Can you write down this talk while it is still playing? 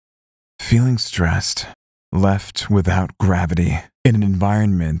Feeling stressed, left without gravity, in an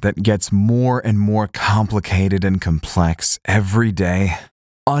environment that gets more and more complicated and complex every day?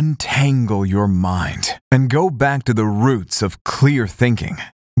 Untangle your mind and go back to the roots of clear thinking.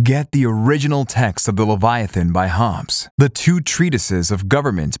 Get the original text of the Leviathan by Hobbes, the two treatises of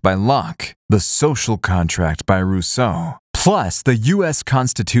government by Locke, the social contract by Rousseau, plus the U.S.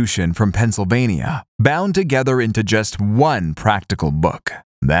 Constitution from Pennsylvania, bound together into just one practical book.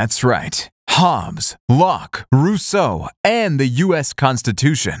 That's right. Hobbes, Locke, Rousseau, and the U.S.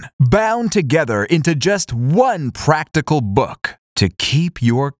 Constitution, bound together into just one practical book to keep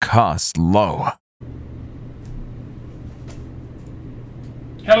your costs low.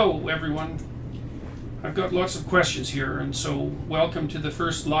 Hello everyone. I've got lots of questions here, and so welcome to the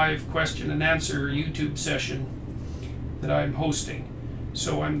first live question and answer YouTube session that I'm hosting.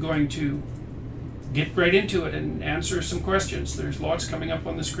 So I'm going to get right into it and answer some questions. There's lots coming up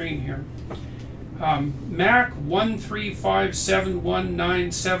on the screen here.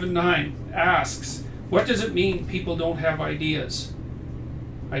 Mac135711979 asks, what does it mean people don't have ideas?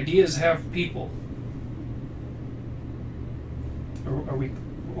 Ideas have people. Are we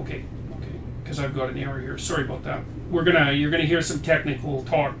okay? Because I've got an error here. Sorry about that. You're gonna hear some technical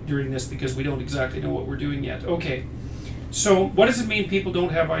talk during this because we don't exactly know what we're doing yet. Okay. So what does it mean people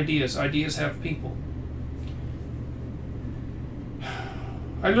don't have ideas? Ideas have people.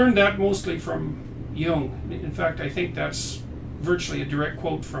 I learned that mostly from Jung. In fact, I think that's virtually a direct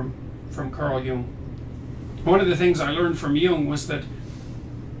quote from Carl Jung. One of the things I learned from Jung was that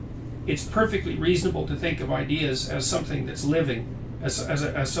it's perfectly reasonable to think of ideas as something that's living, as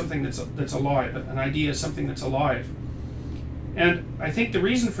something that's alive. An idea is something that's alive. And I think the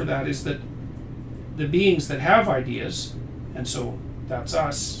reason for that is that the beings that have ideas, and so that's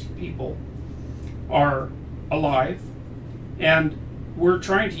us, people, are alive, and we're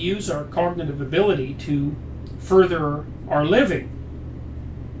trying to use our cognitive ability to further our living.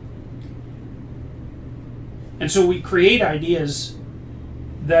 And so we create ideas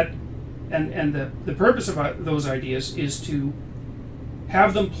that, and the purpose of those ideas is to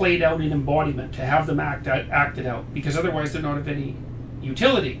have them played out in embodiment, to have them acted out, because otherwise they're not of any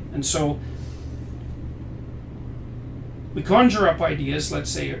utility. And so we conjure up ideas, let's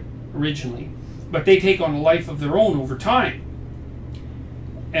say originally, but they take on a life of their own over time.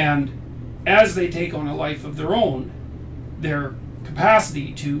 And as they take on a life of their own, their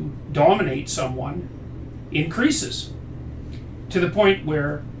capacity to dominate someone increases to the point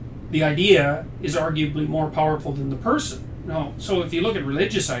where the idea is arguably more powerful than the person. No, so if you look at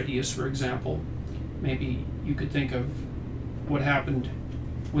religious ideas, for example, maybe you could think of what happened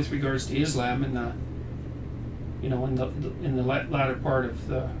with regards to Islam in the latter part of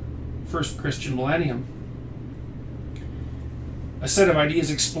the first Christian millennium. A set of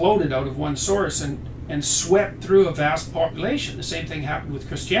ideas exploded out of one source and swept through a vast population. The same thing happened with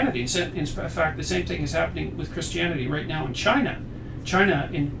Christianity. In fact, the same thing is happening with Christianity right now in China.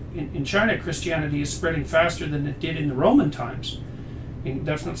 In China, Christianity is spreading faster than it did in the Roman times. I mean,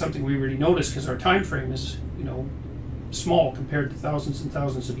 that's not something we really notice because our time frame is, small compared to thousands and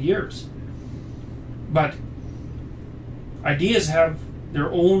thousands of years. But ideas have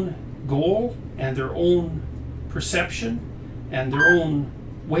their own goal and their own perception and their own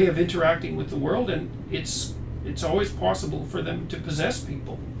way of interacting with the world, and it's always possible for them to possess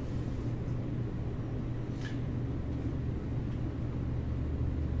people.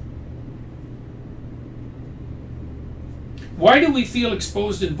 Why do we feel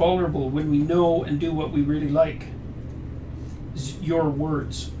exposed and vulnerable when we know and do what we really like? Your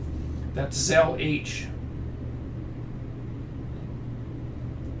words. That's Zell H.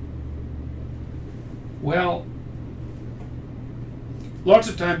 Well, lots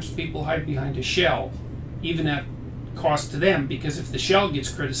of times people hide behind a shell, even at cost to them, because if the shell gets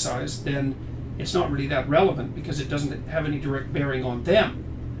criticized, then it's not really that relevant because it doesn't have any direct bearing on them.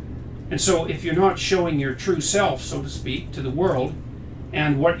 And so if you're not showing your true self, so to speak, to the world,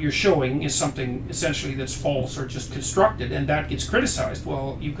 and what you're showing is something essentially that's false or just constructed, and that gets criticized,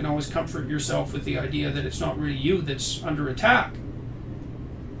 well, you can always comfort yourself with the idea that it's not really you that's under attack.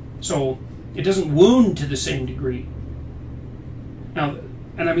 So it doesn't wound to the same degree. Now,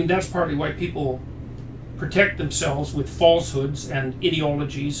 and I mean, that's partly why people protect themselves with falsehoods and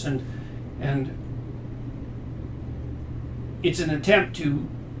ideologies, and it's an attempt to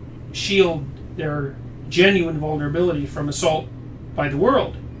shield their genuine vulnerability from assault by the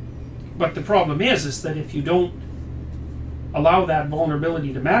world. But the problem is that if you don't allow that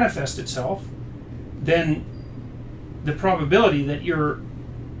vulnerability to manifest itself, then the probability that you're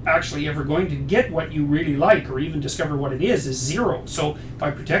actually ever going to get what you really like or even discover what it is zero. So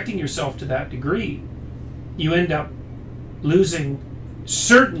by protecting yourself to that degree, you end up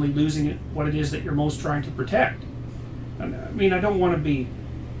certainly losing what it is that you're most trying to protect. And I mean, I don't want to be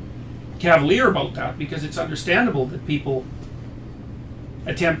cavalier about that, because it's understandable that people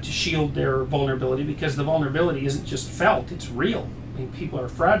attempt to shield their vulnerability, because the vulnerability isn't just felt, it's real. I mean, people are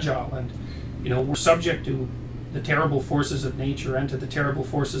fragile, and we're subject to the terrible forces of nature and to the terrible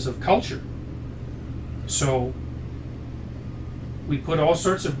forces of culture. So we put all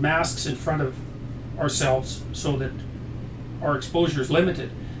sorts of masks in front of ourselves so that our exposure is limited.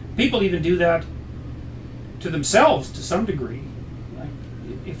 People even do that to themselves to some degree. Like,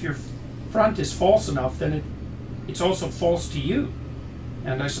 if your front is false enough, then it's also false to you.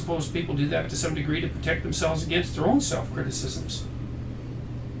 And I suppose people do that to some degree to protect themselves against their own self-criticisms.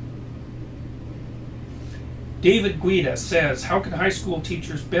 David Guida says, how can high school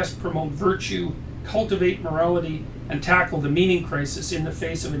teachers best promote virtue, cultivate morality, and tackle the meaning crisis in the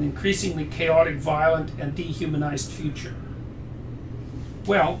face of an increasingly chaotic, violent, and dehumanized future?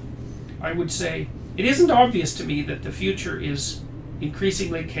 Well, I would say it isn't obvious to me that the future is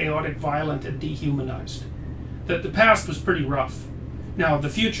increasingly chaotic, violent, and dehumanized. That the past was pretty rough. Now, the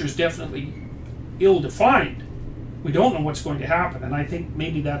future is definitely ill-defined. We don't know what's going to happen, and I think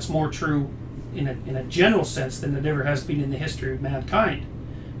maybe that's more true in a general sense than it ever has been in the history of mankind.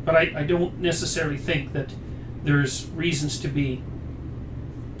 But I don't necessarily think that there's reasons to be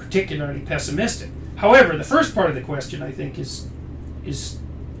particularly pessimistic. However, the first part of the question, I think, is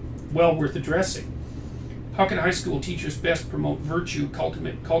well worth addressing. How can high school teachers best promote virtue,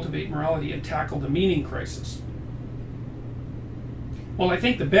 cultivate morality, and tackle the meaning crisis? Well, I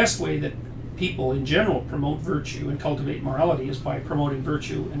think the best way that people in general promote virtue and cultivate morality is by promoting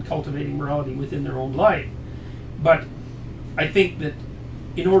virtue and cultivating morality within their own life. But I think that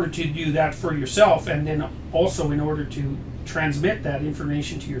in order to do that for yourself, and then also in order to transmit that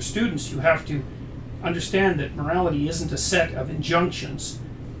information to your students, you have to understand that morality isn't a set of injunctions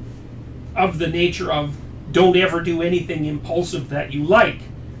of the nature of don't ever do anything impulsive that you like,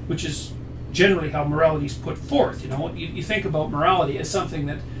 which is generally how morality is put forth. You think about morality as something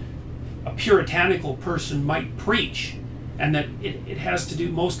that a puritanical person might preach, and that it has to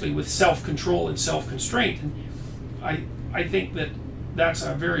do mostly with self-control and self-constraint. And I think that that's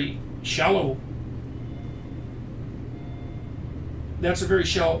a very shallow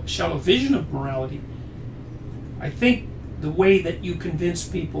vision of morality. I think the way that you convince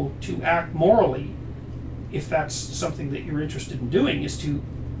people to act morally, if that's something that you're interested in doing, is to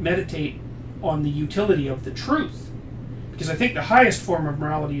meditate on the utility of the truth. Because I think the highest form of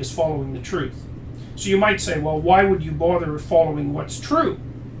morality is following the truth. So you might say, well, why would you bother following what's true?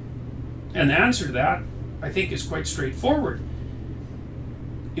 And the answer to that, I think, is quite straightforward.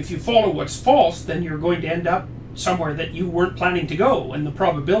 If you follow what's false, then you're going to end up somewhere that you weren't planning to go, and the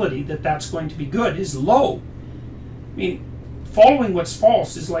probability that that's going to be good is low. I mean, following what's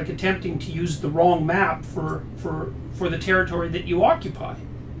false is like attempting to use the wrong map for the territory that you occupy.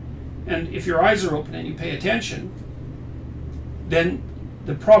 And if your eyes are open and you pay attention, then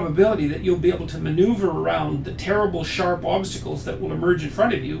the probability that you'll be able to maneuver around the terrible sharp obstacles that will emerge in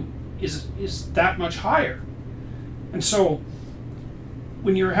front of you is that much higher. And so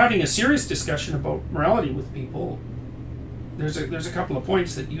when you're having a serious discussion about morality with people, there's a couple of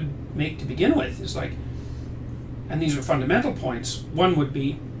points that you make to begin with. Is like, and these are fundamental points. One would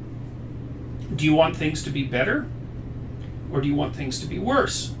be, do you want things to be better, or do you want things to be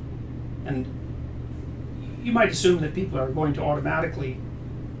worse? And you might assume that people are going to automatically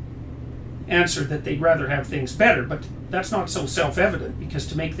answer that they'd rather have things better, but that's not so self-evident, because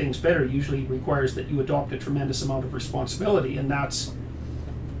to make things better usually requires that you adopt a tremendous amount of responsibility, and that's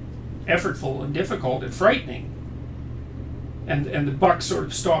effortful and difficult and frightening. And the buck sort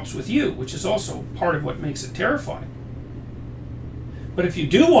of stops with you, which is also part of what makes it terrifying. But if you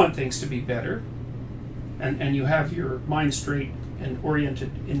do want things to be better, and you have your mind straight and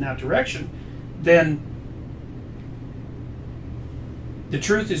oriented in that direction, then the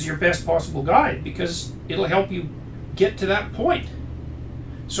truth is your best possible guide, because it'll help you get to that point.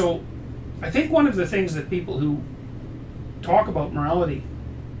 So I think one of the things that people who talk about morality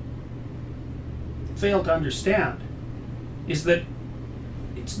fail to understand is that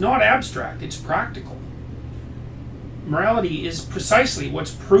it's not abstract, it's practical. Morality is precisely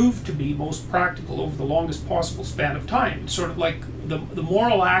what's proved to be most practical over the longest possible span of time. It's sort of like the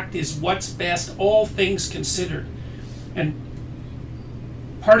moral act is what's best, all things considered. And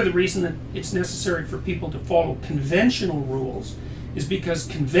part of the reason that it's necessary for people to follow conventional rules is because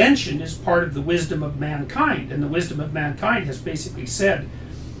convention is part of the wisdom of mankind. And the wisdom of mankind has basically said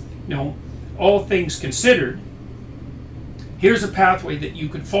You know, all things considered, here's a pathway that you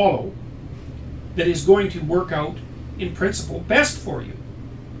could follow that is going to work out in principle best for you.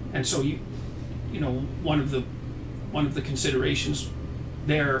 And so you know, one of the considerations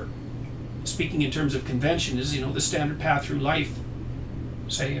there, speaking in terms of convention, is, you know, the standard path through life,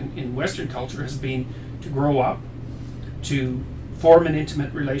 say in Western culture, has been to grow up, to form an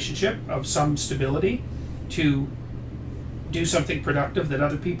intimate relationship of some stability, to do something productive that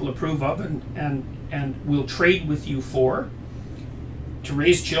other people approve of and will trade with you for, to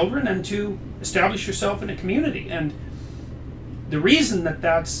raise children, and to establish yourself in a community. And the reason that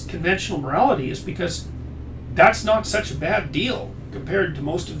that's conventional morality is because that's not such a bad deal compared to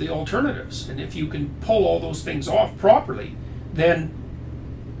most of the alternatives. And if you can pull all those things off properly, then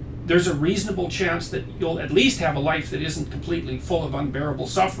there's a reasonable chance that you'll at least have a life that isn't completely full of unbearable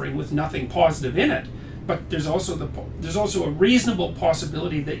suffering with nothing positive in it. But there's also a reasonable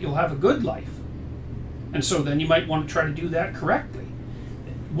possibility that you'll have a good life. And so then you might want to try to do that correctly.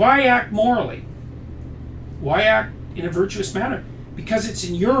 Why act morally? Why act in a virtuous manner? Because it's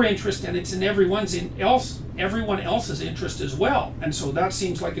in your interest, and it's in everyone else's interest as well. And so that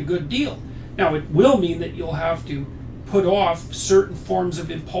seems like a good deal. Now, it will mean that you'll have to put off certain forms of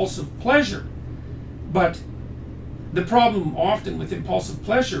impulsive pleasure. But the problem often with impulsive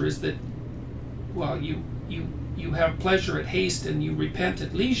pleasure is that, well, you have pleasure at haste and you repent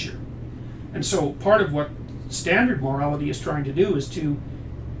at leisure. And so part of what standard morality is trying to do is to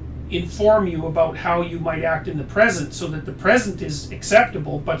inform you about how you might act in the present, so that the present is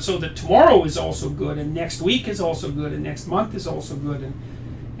acceptable, but so that tomorrow is also good, and next week is also good, and next month is also good,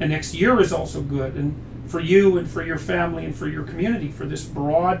 and next year is also good, and for you and for your family and for your community, for this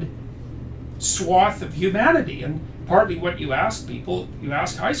broad swath of humanity. And partly what you ask people, you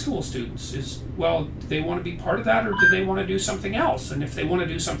ask high school students, is, well, do they want to be part of that, or do they want to do something else? And if they want to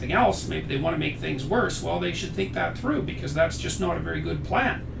do something else, maybe they want to make things worse, well, they should think that through, because that's just not a very good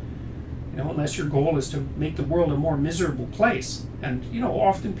plan. You know, unless your goal is to make the world a more miserable place. And, you know,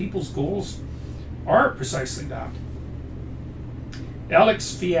 often people's goals are precisely that.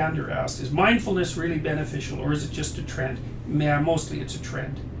 Alex Fiander asked, is mindfulness really beneficial, or is it just a trend? Yeah, mostly it's a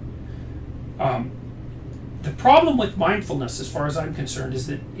trend. The problem with mindfulness, as far as I'm concerned, is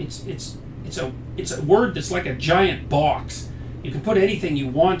that it's a word that's like a giant box. You can put anything you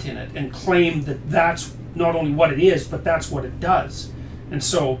want in it and claim that that's not only what it is, but that's what it does. And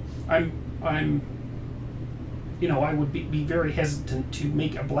so you know, I would be very hesitant to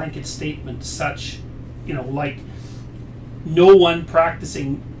make a blanket statement such, you know, like no one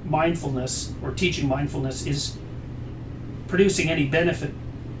practicing mindfulness or teaching mindfulness is producing any benefit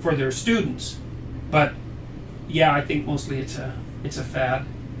for their students. But yeah, I think mostly it's a fad.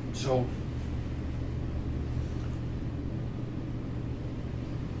 So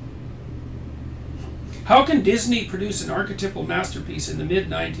how can Disney produce an archetypal masterpiece in the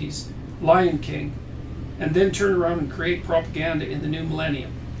mid-90s, Lion King, and then turn around and create propaganda in the new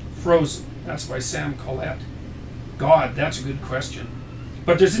millennium? Frozen. That's by Sam Collette. God, that's a good question.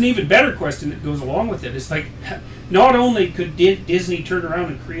 But there's an even better question that goes along with it. It's like, not only could Disney turn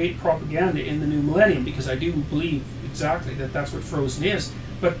around and create propaganda in the new millennium, because I do believe exactly that that's what Frozen is,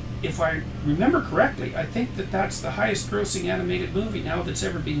 but if I remember correctly, I think that that's the highest grossing animated movie now that's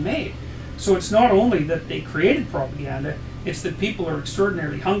ever been made. So it's not only that they created propaganda, it's that people are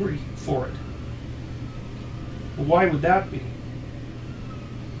extraordinarily hungry for it. Well, why would that be?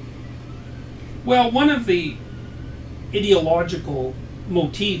 Well, one of the ideological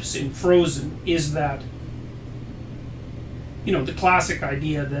motifs in Frozen is that, you know, the classic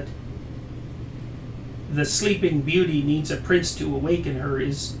idea that the Sleeping Beauty needs a prince to awaken her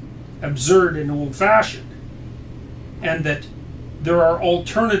is absurd and old-fashioned, and that there are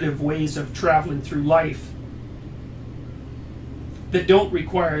alternative ways of traveling through life that don't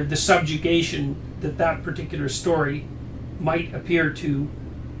require the subjugation that that particular story might appear to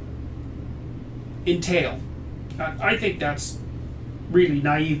entail. I think that's really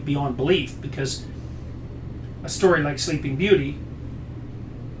naive beyond belief, because a story like Sleeping Beauty,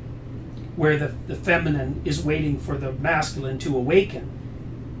 where the feminine is waiting for the masculine to awaken,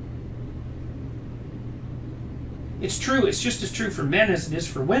 it's true, it's just as true for men as it is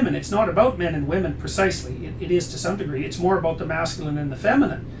for women. It's not about men and women precisely. It is to some degree. It's more about the masculine and the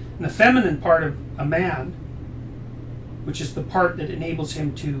feminine. And the feminine part of a man, which is the part that enables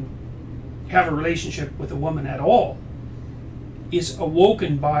him to have a relationship with a woman at all, is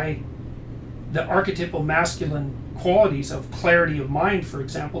awoken by the archetypal masculine qualities of clarity of mind, for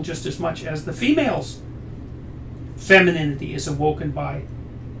example, just as much as the female's femininity is awoken by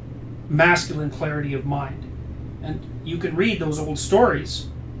masculine clarity of mind. And you can read those old stories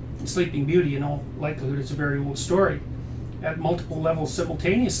Sleeping Beauty, in all likelihood, is a very old story at multiple levels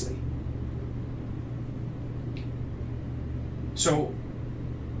simultaneously. So,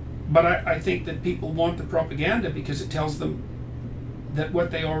 but I think that people want the propaganda because it tells them that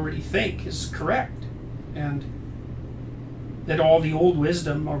what they already think is correct, and that all the old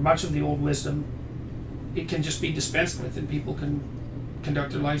wisdom, or much of the old wisdom, it can just be dispensed with and people can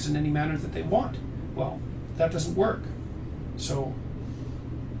conduct their lives in any manner that they want. Well, that doesn't work. So,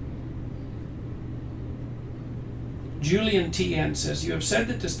 Julian TN says, you have said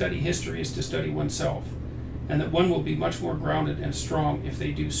that to study history is to study oneself, and that one will be much more grounded and strong if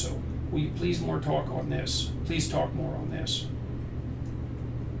they do so. Will you please talk more on this? Please talk more on this.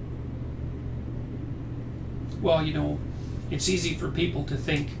 Well, you know, it's easy for people to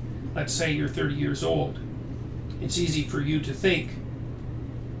think, let's say you're 30 years old. It's easy for you to think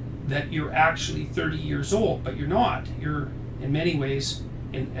that you're actually 30 years old, but you're not. You're, in many ways,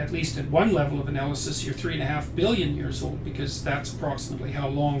 at least at one level of analysis, you're 3.5 billion years old, because that's approximately how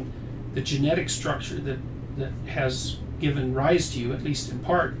long the genetic structure that has given rise to you, at least in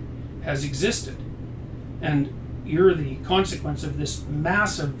part, has existed. And you're the consequence of this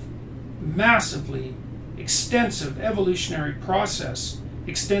massively extensive evolutionary process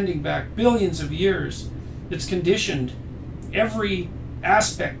extending back billions of years that's conditioned every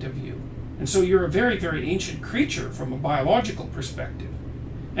aspect of you. And so you're a very, very ancient creature from a biological perspective.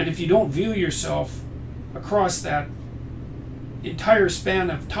 And if you don't view yourself across that entire span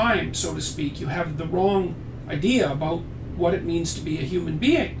of time, so to speak, you have the wrong idea about what it means to be a human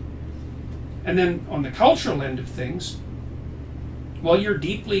being. And then on the cultural end of things, well, you're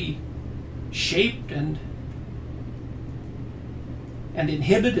deeply shaped and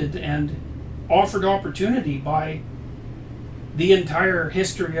inhibited and offered opportunity by the entire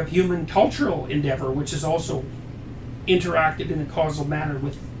history of human cultural endeavor, which is also interacted in a causal manner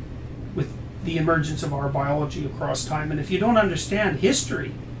with the emergence of our biology across time. And if you don't understand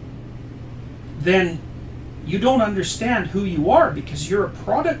history, then you don't understand who you are, because you're a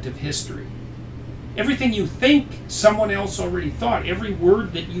product of history. Everything you think, someone else already thought. Every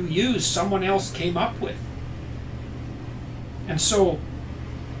word that you use, someone else came up with. And so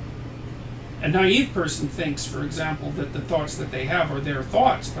a naive person thinks, for example, that the thoughts that they have are their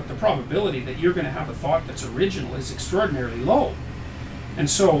thoughts, but the probability that you're going to have a thought that's original is extraordinarily low. And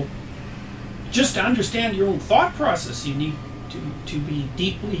so, just to understand your own thought process, you need to be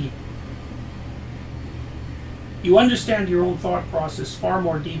deeply... You understand your own thought process far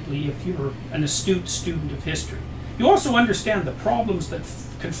more deeply if you're an astute student of history. You also understand the problems that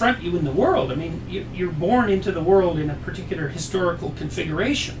confront you in the world. I mean, you're born into the world in a particular historical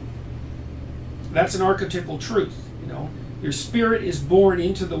configuration. That's an archetypal truth, you know. Your spirit is born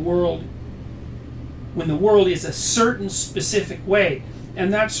into the world when the world is a certain specific way.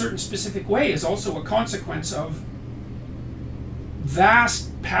 And that certain specific way is also a consequence of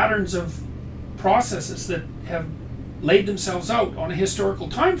vast patterns of processes that have laid themselves out on a historical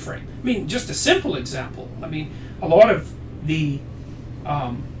time frame. I mean, just a simple example. I mean, a lot of the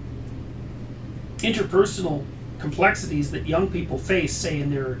interpersonal complexities that young people face, say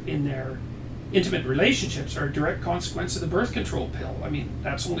in their intimate relationships, are a direct consequence of the birth control pill. I mean,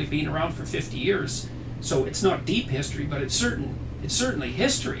 that's only been around for 50 years, so it's not deep history, but it's certainly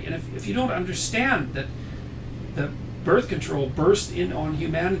history. And if you don't understand that the birth control burst in on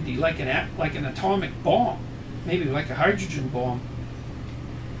humanity like an atomic bomb, maybe like a hydrogen bomb,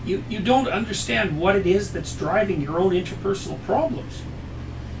 you don't understand what it is that's driving your own interpersonal problems.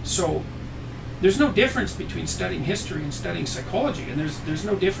 So there's no difference between studying history and studying psychology, and there's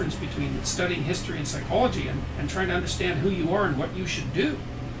no difference between studying history and psychology and trying to understand who you are and what you should do.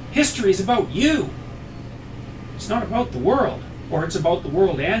 History is about you. It's not about the world, or it's about the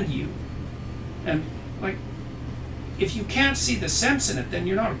world and you. And like, if you can't see the sense in it, then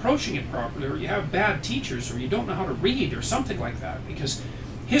you're not approaching it properly, or you have bad teachers, or you don't know how to read, or something like that, because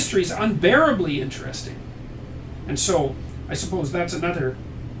history is unbearably interesting. And so I suppose that's another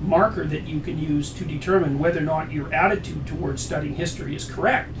marker that you can use to determine whether or not your attitude towards studying history is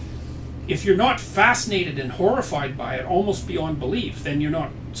correct. If you're not fascinated and horrified by it almost beyond belief, then you're not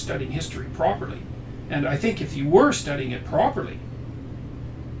studying history properly. And I think if you were studying it properly,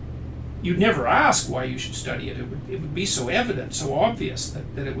 you'd never ask why you should study it. It would be so evident, so obvious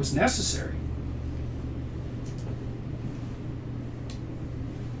that it was necessary.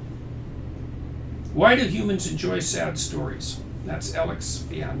 Why do humans enjoy sad stories? That's Alex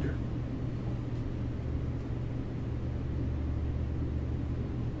Viander.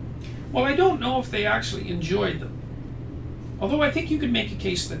 Well, I don't know if they actually enjoyed them, although I think you could make a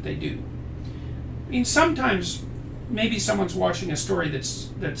case that they do. I mean, sometimes maybe someone's watching a story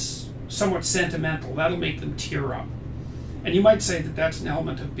that's somewhat sentimental. That'll make them tear up. And you might say that that's an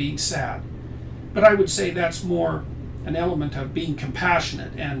element of being sad. But I would say that's more an element of being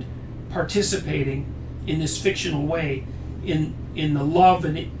compassionate and participating in this fictional way in the love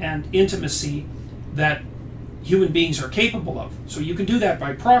and intimacy that human beings are capable of. So you can do that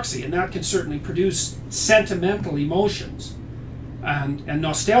by proxy, and that can certainly produce sentimental emotions and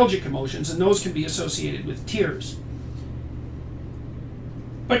nostalgic emotions, and those can be associated with tears.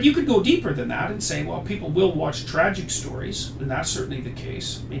 But you could go deeper than that and say, well, people will watch tragic stories, and that's certainly the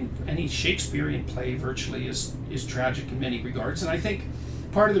case. I mean, any Shakespearean play virtually is tragic in many regards, and I think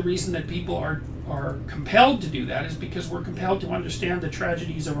part of the reason that people are compelled to do that is because we're compelled to understand the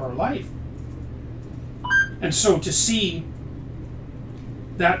tragedies of our life. And so to see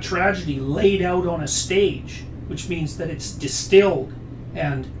that tragedy laid out on a stage, which means that it's distilled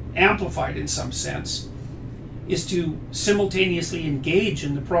and amplified in some sense, is to simultaneously engage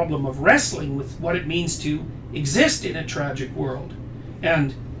in the problem of wrestling with what it means to exist in a tragic world.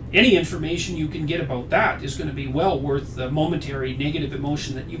 And any information you can get about that is going to be well worth the momentary negative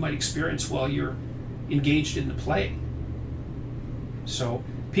emotion that you might experience while you're engaged in the play. So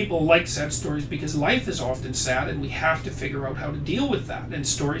people like sad stories because life is often sad, and we have to figure out how to deal with that. And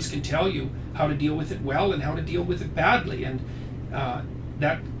stories can tell you how to deal with it well and how to deal with it badly, and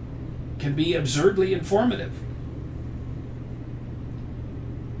that can be absurdly informative.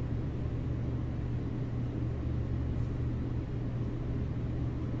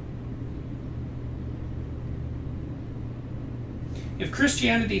 If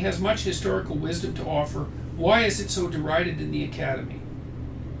Christianity has much historical wisdom to offer, why is it so derided in the academy?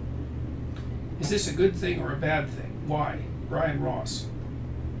 Is this a good thing or a bad thing? Why? Brian Ross.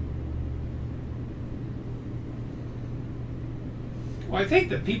 Well, I think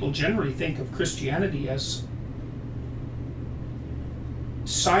that people generally think of Christianity as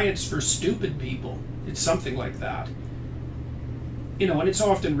science for stupid people. It's something like that. You know, and it's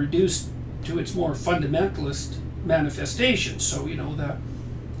often reduced to its more fundamentalist manifestations. So, you know,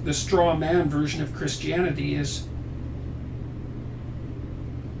 the straw man version of Christianity is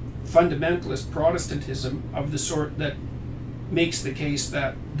fundamentalist Protestantism of the sort that makes the case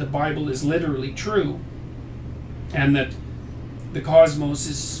that the Bible is literally true and that the cosmos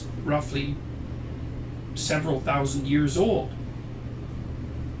is roughly several thousand years old.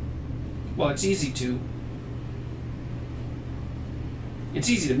 Well, it's easy to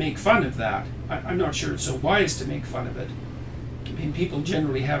make fun of that. I'm not sure it's so wise to make fun of it. I mean, people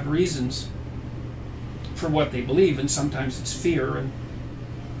generally have reasons for what they believe, and sometimes it's fear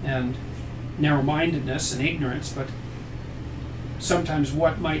and narrow-mindedness and ignorance, but sometimes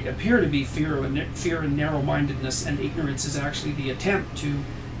what might appear to be fear and narrow-mindedness and ignorance is actually the attempt to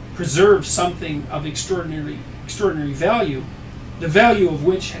preserve something of extraordinary value, the value of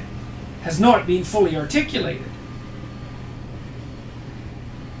which has not been fully articulated.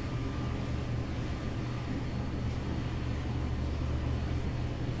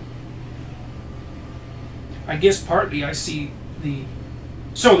 I guess partly I see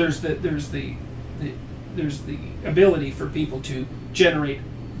there's the ability for people to generate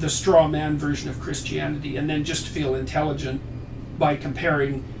the straw man version of Christianity and then just feel intelligent by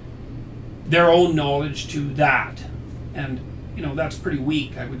comparing their own knowledge to that. And, you know, that's pretty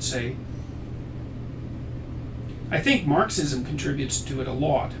weak, I would say. I think Marxism contributes to it a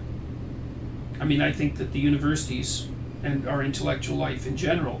lot. I mean, I think that the universities and our intellectual life in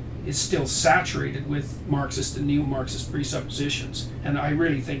general is still saturated with Marxist and neo-Marxist presuppositions. And I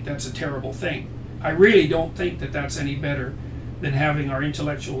really think that's a terrible thing. I really don't think that that's any better than having our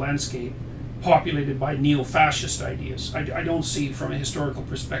intellectual landscape populated by neo-fascist ideas. I don't see from a historical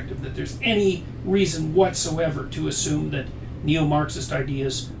perspective that there's any reason whatsoever to assume that neo-Marxist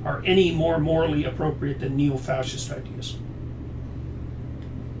ideas are any more morally appropriate than neo-fascist ideas.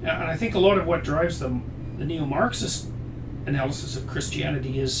 And I think a lot of what drives the neo-Marxist analysis of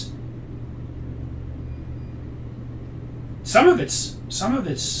Christianity is some of its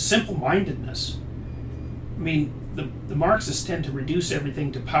simple-mindedness. I mean, the Marxists tend to reduce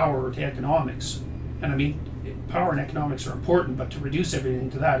everything to power or to economics, and I mean, power and economics are important, but to reduce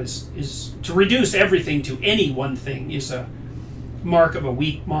everything to that is to reduce everything to any one thing is a mark of a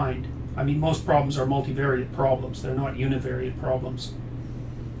weak mind. I mean, most problems are multivariate problems; they're not univariate problems.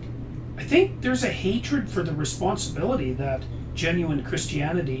 I think there's a hatred for the responsibility that genuine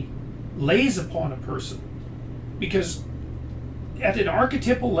Christianity lays upon a person, because at an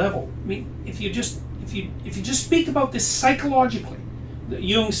archetypal level, I mean, if you just speak about this psychologically,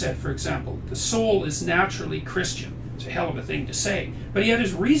 Jung said, for example, the soul is naturally Christian. It's a hell of a thing to say, but he had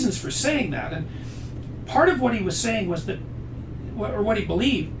his reasons for saying that, and part of what he was saying was that, or what he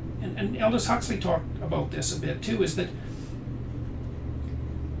believed, and Aldous Huxley talked about this a bit too, is that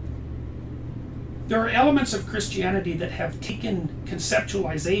there are elements of Christianity that have taken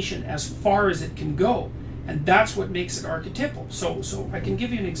conceptualization as far as it can go, and that's what makes it archetypal. So I can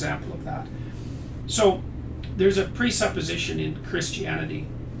give you an example of that. So there's a presupposition in Christianity,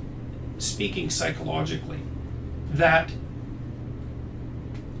 speaking psychologically, that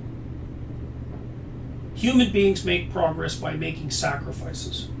human beings make progress by making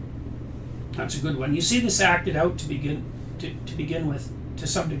sacrifices. That's a good one. You see this acted out to begin with, to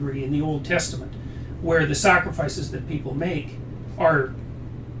some degree, in the Old Testament, where the sacrifices that people make are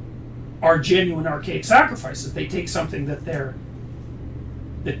genuine archaic sacrifices. They take something that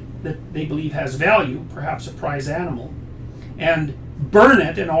they believe has value, perhaps a prize animal, and burn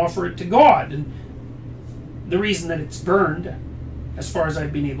it and offer it to God. And the reason that it's burned, as far as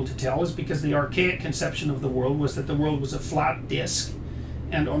I've been able to tell, is because the archaic conception of the world was that the world was a flat disk,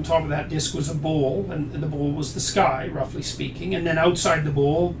 and on top of that disk was a bowl, and the bowl was the sky, roughly speaking, and then outside the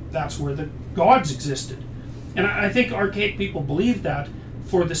bowl, that's where the gods existed. And I think archaic people believed that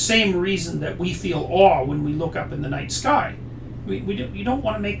for the same reason that we feel awe when we look up in the night sky. You don't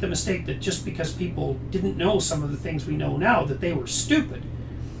want to make the mistake that just because people didn't know some of the things we know now, that they were stupid.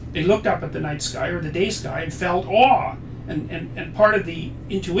 They looked up at the night sky or the day sky and felt awe. And part of the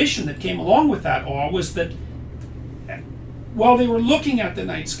intuition that came along with that awe was that while they were looking at the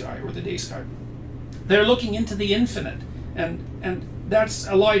night sky or the day sky, they're looking into the infinite. And that's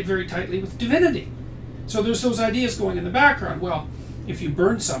allied very tightly with divinity. So there's those ideas going in the background. Well, if you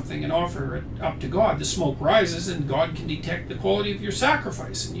burn something and offer it up to God, the smoke rises and God can detect the quality of your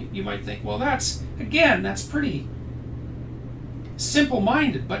sacrifice. And you might think, well, that's pretty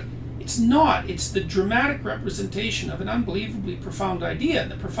simple-minded, but it's not. It's the dramatic representation of an unbelievably profound idea.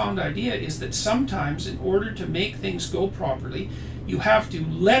 And the profound idea is that sometimes, in order to make things go properly, you have to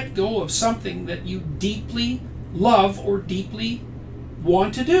let go of something that you deeply love or deeply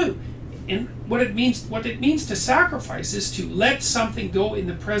want to do. And what it means to sacrifice is to let something go in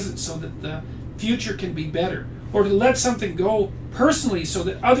the present so that the future can be better, or to let something go personally so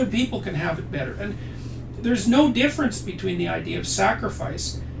that other people can have it better. And there's no difference between the idea of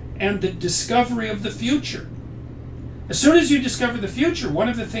sacrifice and the discovery of the future. As soon as you discover the future, one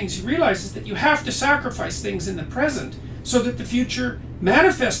of the things you realize is that you have to sacrifice things in the present so that the future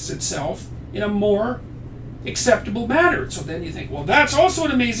manifests itself in a more acceptable manner. So then you think, well, that's also an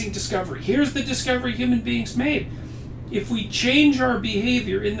amazing discovery. Here's the discovery human beings made. If we change our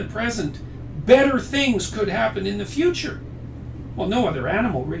behavior in the present, better things could happen in the future. Well, no other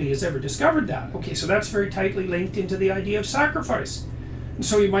animal really has ever discovered that. Okay, so that's very tightly linked into the idea of sacrifice. And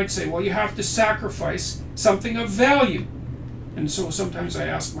so you might say, well, you have to sacrifice something of value. And so sometimes I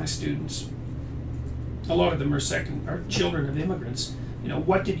ask my students, a lot of them are children of immigrants,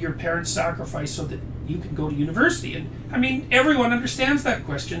 what did your parents sacrifice so that you can go to university? And I mean, everyone understands that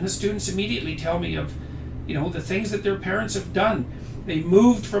question. The students immediately tell me of, the things that their parents have done. They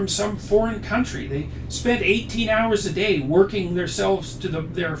moved from some foreign country. They spent 18 hours a day working their fingers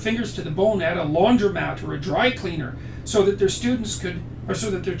to the bone at a laundromat or a dry cleaner so that their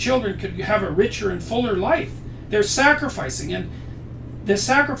children could have a richer and fuller life. They're sacrificing, and the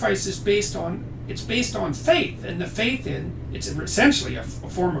sacrifice is based on faith, and the faith it's essentially a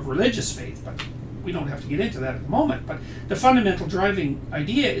form of religious faith, but we don't have to get into that at the moment. But the fundamental driving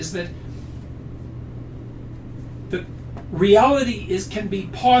idea is that the reality can be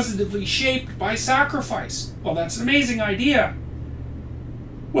positively shaped by sacrifice. Well, that's an amazing idea.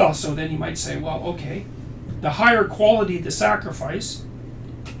 Well, so then you might say, well, okay, the higher quality the sacrifice,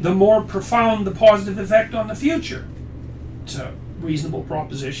 the more profound the positive effect on the future. It's a reasonable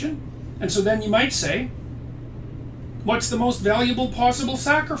proposition. And so then you might say, what's the most valuable possible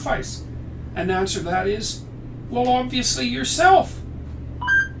sacrifice? And the answer to that is, well, obviously yourself.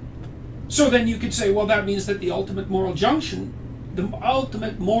 So then you could say, well, that means that the ultimate moral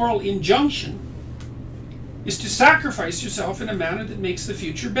injunction is to sacrifice yourself in a manner that makes the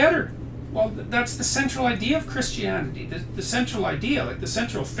future better. Well, that's the central idea of Christianity. The central idea, like the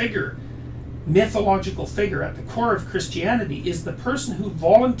central figure, mythological figure at the core of Christianity is the person who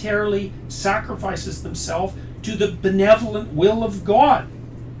voluntarily sacrifices themselves to the benevolent will of God.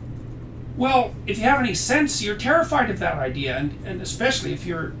 Well, if you have any sense, you're terrified of that idea, and especially if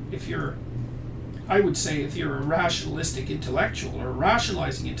you're I would say if you're a rationalistic intellectual or a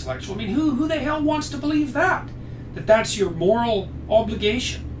rationalizing intellectual. I mean, who the hell wants to believe that that's your moral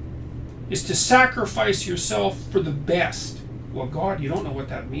obligation, is to sacrifice yourself for the best? Well, God, you don't know what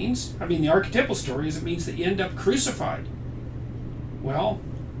that means. I mean, the archetypal story is it means that you end up crucified. Well,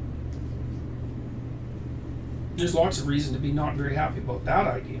 There's lots of reason to be not very happy about that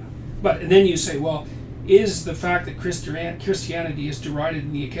idea. And then you say, well, is the fact that Christianity is derided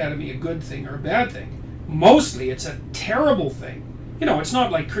in the academy a good thing or a bad thing? Mostly it's a terrible thing. It's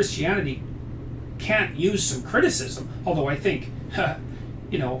not like Christianity can't use some criticism, although I think,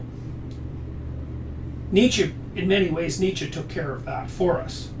 Nietzsche, in many ways, Nietzsche took care of that for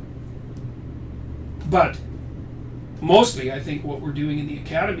us. But mostly I think what we're doing in the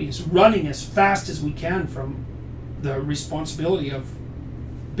academy is running as fast as we can from the responsibility of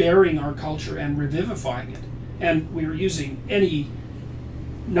burying our culture and revivifying it. And we're using any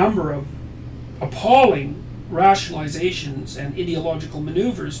number of appalling rationalizations and ideological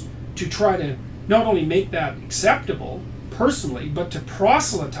maneuvers to try to not only make that acceptable personally, but to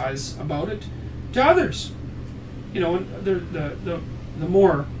proselytize about it to others. And the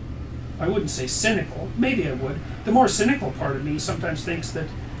more, I wouldn't say cynical, maybe I would, the more cynical part of me sometimes thinks that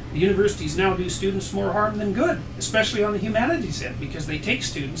the universities now do students more harm than good, especially on the humanities end, because they take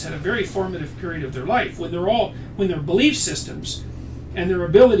students at a very formative period of their life when their belief systems and their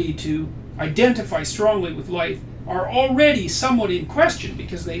ability to identify strongly with life are already somewhat in question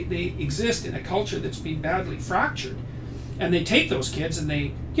because they exist in a culture that's been badly fractured. And they take those kids and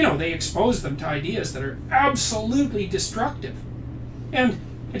they expose them to ideas that are absolutely destructive. And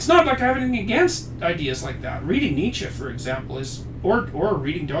it's not like I have anything against ideas like that. Reading Nietzsche, for example, or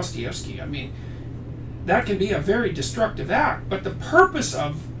reading Dostoevsky, that can be a very destructive act. But the purpose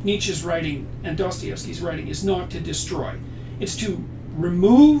of Nietzsche's writing and Dostoevsky's writing is not to destroy. It's to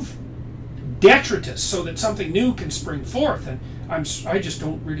remove detritus so that something new can spring forth. And I just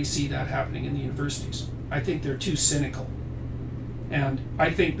don't really see that happening in the universities. I think they're too cynical. And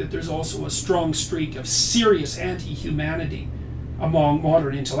I think that there's also a strong streak of serious anti-humanity among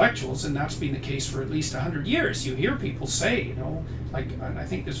modern intellectuals, and that's been the case for at least 100 years. You hear people say, I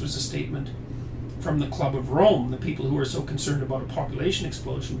think this was a statement from the Club of Rome, the people who were so concerned about a population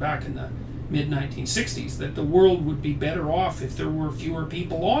explosion back in the mid-1960s, that the world would be better off if there were fewer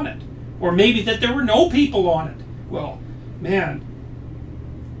people on it, or maybe that there were no people on it. Well, man,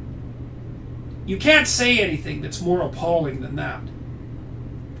 you can't say anything that's more appalling than that.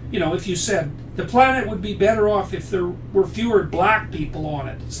 If you said, the planet would be better off if there were fewer black people on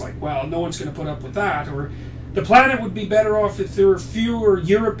it, it's like, well, no one's going to put up with that. Or the planet would be better off if there were fewer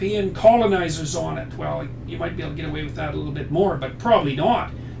European colonizers on it. Well, you might be able to get away with that a little bit more, but probably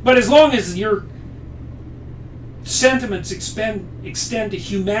not. But as long as your sentiments extend to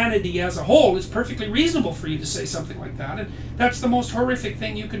humanity as a whole, it's perfectly reasonable for you to say something like that. And that's the most horrific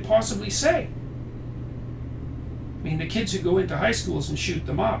thing you could possibly say. The kids who go into high schools and shoot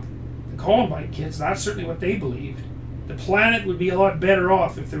them up, the Columbine kids, that's certainly what they believed. The planet would be a lot better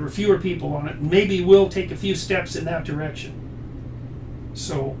off if there were fewer people on it, and maybe we'll take a few steps in that direction.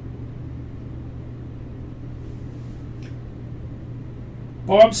 So,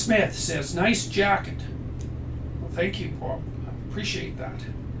 Bob Smith says, nice jacket. Well, thank you, Bob. I appreciate that.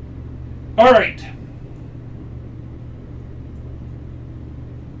 All right.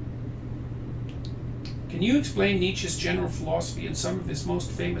 Can you explain Nietzsche's general philosophy and some of his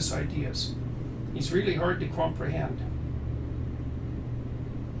most famous ideas? He's really hard to comprehend.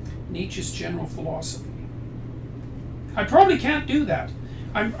 Nietzsche's general philosophy. I probably can't do that.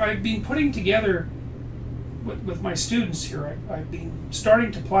 I've been putting together, with my students here, I've been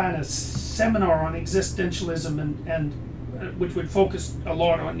starting to plan a seminar on existentialism and which would focus a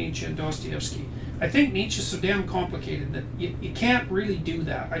lot on Nietzsche and Dostoevsky. I think Nietzsche's so damn complicated that you can't really do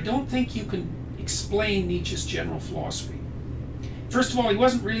that. I don't think you can explain Nietzsche's general philosophy. First of all, he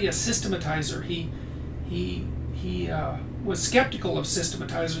wasn't really a systematizer. He was skeptical of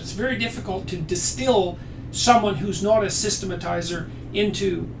systematizers. It's very difficult to distill someone who's not a systematizer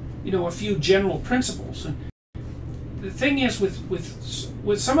into a few general principles. And the thing is,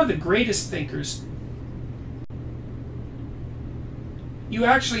 with some of the greatest thinkers, you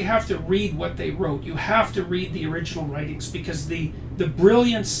actually have to read what they wrote. You have to read the original writings, because the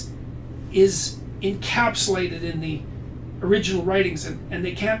brilliance is encapsulated in the original writings, and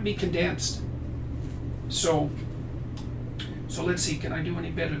they can't be condensed. So let's see, can I do any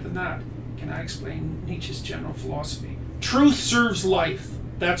better than that? Can I explain Nietzsche's general philosophy? Truth serves life.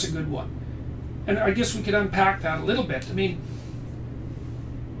 That's a good one. And I guess we could unpack that a little bit.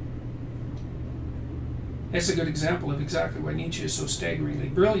 It's a good example of exactly why Nietzsche is so staggeringly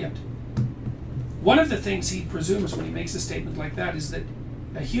brilliant. One of the things he presumes when he makes a statement like that is that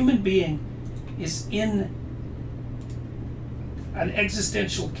a human being is in an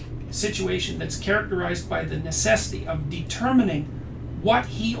existential situation that's characterized by the necessity of determining what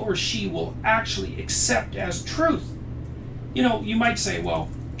he or she will actually accept as truth. You might say, well,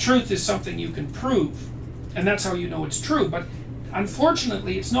 truth is something you can prove. And that's how you know it's true. But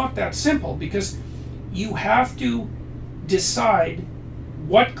unfortunately, it's not that simple, because you have to decide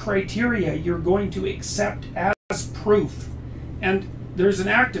what criteria you're going to accept as proof. And there's an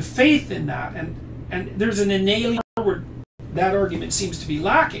act of faith in that, and there's an inalienable forward. That argument seems to be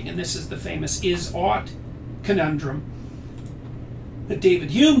lacking, and this is the famous is-ought conundrum that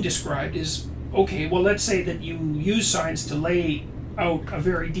David Hume described. Is, okay, well, let's say that you use science to lay out a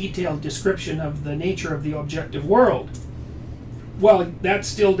very detailed description of the nature of the objective world. Well, that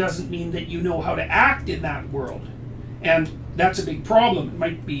still doesn't mean that you know how to act in that world. And that's a big problem. It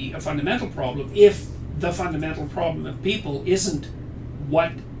might be a fundamental problem if the fundamental problem of people isn't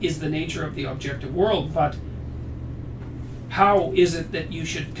what is the nature of the objective world, but how is it that you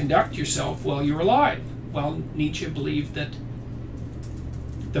should conduct yourself while you're alive? Well, Nietzsche believed that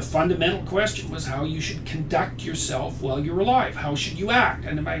the fundamental question was how you should conduct yourself while you're alive. How should you act?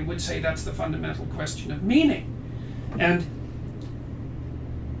 And I would say that's the fundamental question of meaning. And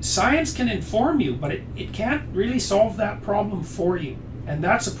science can inform you, but it can't really solve that problem for you. And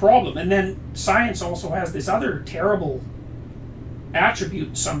that's a problem. And then science also has this other terrible attribute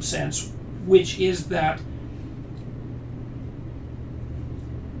in some sense, which is that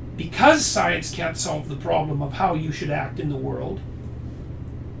because science can't solve the problem of how you should act in the world,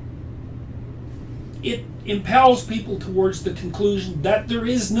 it impels people towards the conclusion that there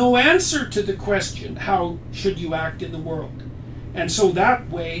is no answer to the question, how should you act in the world? And so that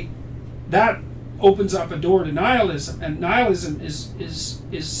way, that opens up a door to nihilism, and nihilism is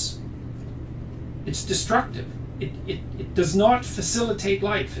it's destructive. It does not facilitate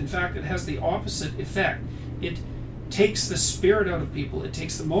life. In fact, it has the opposite effect. It takes the spirit out of people. It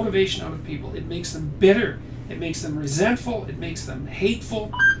takes the motivation out of people. It makes them bitter. It makes them resentful. It makes them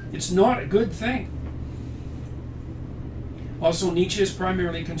hateful. It's not a good thing. Also, Nietzsche is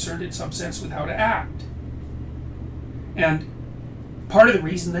primarily concerned in some sense with how to act. And part of the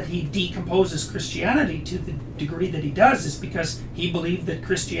reason that he decomposes Christianity to the degree that he does is because he believed that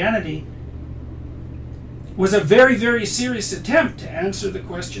Christianity was a very, very serious attempt to answer the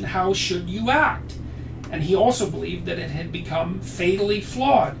question, how should you act? And he also believed that it had become fatally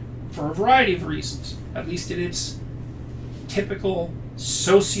flawed for a variety of reasons, at least in its typical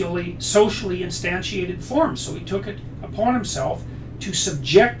socially instantiated form. So he took it upon himself to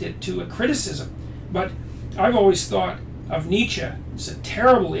subject it to a criticism. But I've always thought of Nietzsche, it's a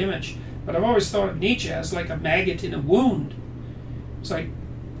terrible image, but I've always thought of Nietzsche as like a maggot in a wound. It's like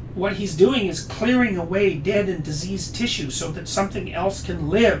what he's doing is clearing away dead and diseased tissue so that something else can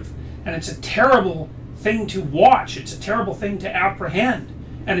live. And it's a terrible thing to watch. It's a terrible thing to apprehend.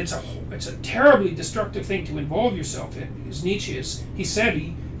 And it's a terribly destructive thing to involve yourself in, because Nietzsche is, he said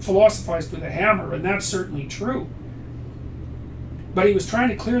he philosophized with a hammer, and that's certainly true. But he was trying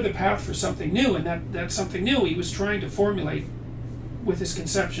to clear the path for something new, and that something new he was trying to formulate with his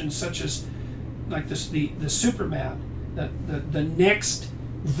conceptions, such as like the Superman, the next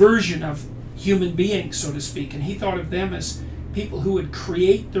version of human beings, so to speak. And he thought of them as people who would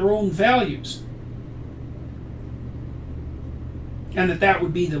create their own values, and that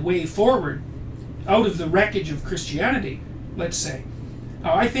would be the way forward out of the wreckage of Christianity, let's say.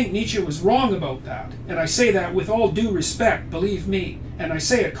 I think Nietzsche was wrong about that, and I say that with all due respect, believe me, and I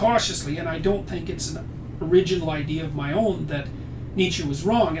say it cautiously, and I don't think it's an original idea of my own that Nietzsche was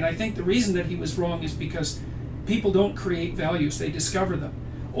wrong. And I think the reason that he was wrong is because people don't create values, they discover them.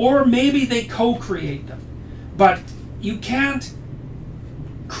 Or maybe they co-create them. But you can't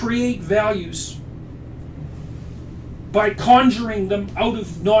create values by conjuring them out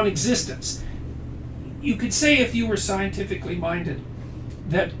of non-existence. You could say, if you were scientifically minded,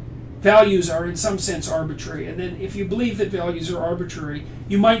 that values are in some sense arbitrary, and then if you believe that values are arbitrary,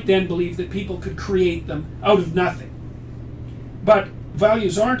 you might then believe that people could create them out of nothing. But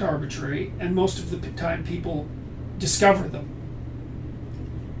values aren't arbitrary, and most of the time people discover them,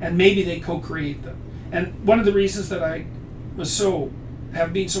 and maybe they co-create them. And one of the reasons that I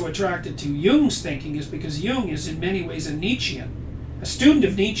have been so attracted to Jung's thinking is because Jung is in many ways a Nietzschean, a student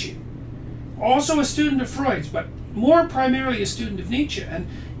of Nietzsche, also a student of Freud's, but more primarily a student of Nietzsche. And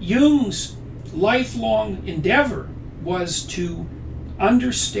Jung's lifelong endeavor was to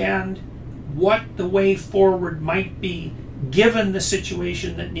understand what the way forward might be given the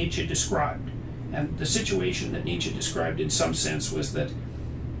situation that Nietzsche described. And the situation that Nietzsche described in some sense was that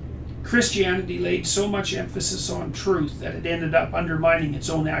Christianity laid so much emphasis on truth that it ended up undermining its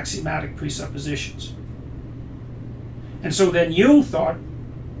own axiomatic presuppositions. And so then Jung thought,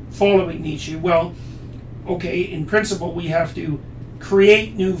 following Nietzsche, well, okay, in principle we have to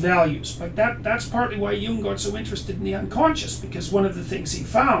create new values. But that's partly why Jung got so interested in the unconscious, because one of the things he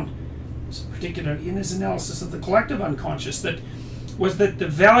found particularly in his analysis of the collective unconscious, that the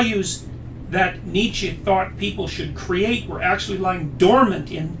values that Nietzsche thought people should create were actually lying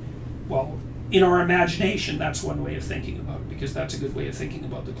dormant in our imagination. That's one way of thinking about it, because that's a good way of thinking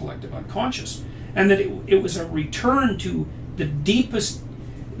about the collective unconscious. And that it was a return to the deepest,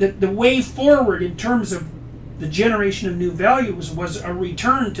 the way forward in terms of the generation of new values was a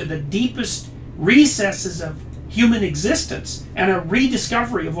return to the deepest recesses of human existence and a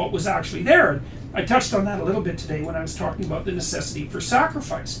rediscovery of what was actually there. And I touched on that a little bit today when I was talking about the necessity for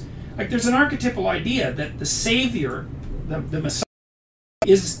sacrifice. Like, there's an archetypal idea that the savior, the Messiah,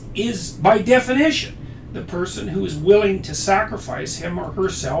 is by definition the person who is willing to sacrifice him or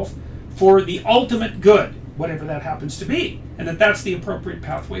herself for the ultimate good, whatever that happens to be, and that's the appropriate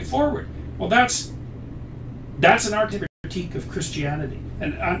pathway forward. Well, that's an archetypal critique of Christianity,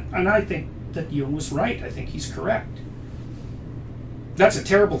 and I think that Jung was right. I think he's correct. That's a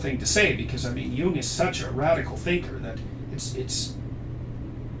terrible thing to say, because I mean, Jung is such a radical thinker that it's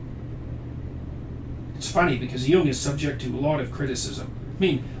funny, because Jung is subject to a lot of criticism. I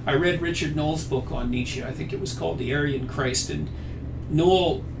mean, I read Richard Knoll's book on Nietzsche. I think it was called The Aryan Christ, and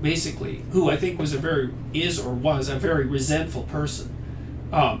Knoll, basically, who I think was a very resentful person.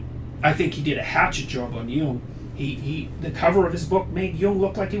 I think he did a hatchet job on Jung. The cover of his book made Jung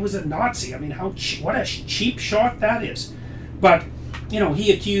look like he was a Nazi. I mean, what a cheap shot that is. But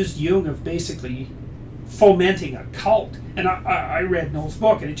he accused Jung of basically fomenting a cult. And I read Knoll's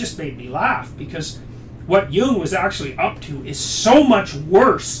book, and it just made me laugh, because what Jung was actually up to is so much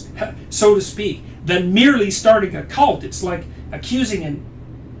worse, so to speak, than merely starting a cult. It's like accusing an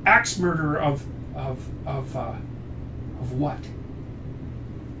axe murderer of what?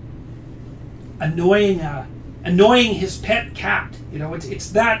 Annoying his pet cat.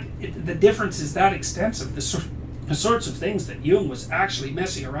 The difference is that extensive. The sorts of things that Jung was actually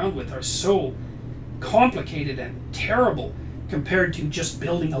messing around with are so complicated and terrible compared to just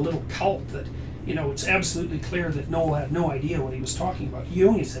building a little cult that, it's absolutely clear that Knoll had no idea what he was talking about.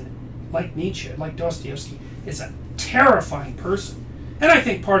 Jung is, like Nietzsche, like Dostoevsky, is a terrifying person. And I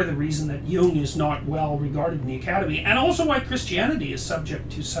think part of the reason that Jung is not well regarded in the academy, and also why Christianity is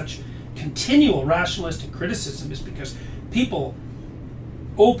subject to such continual rationalistic criticism, is because people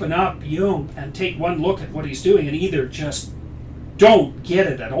open up Jung and take one look at what he's doing and either just don't get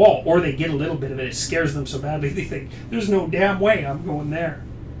it at all, or they get a little bit of it. It scares them so badly they think, there's no damn way I'm going there.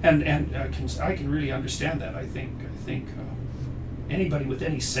 And I can really understand that. I think anybody with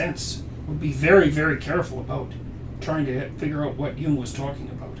any sense would be very, very careful about trying to figure out what Jung was talking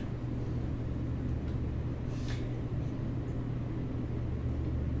about.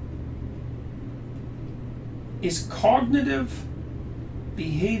 Is cognitive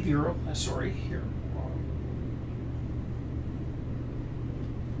behavioral,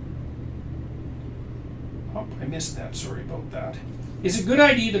 I missed that, sorry about that. Is it a good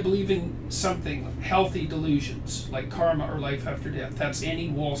idea to believe in something, healthy delusions, like karma or life after death? That's any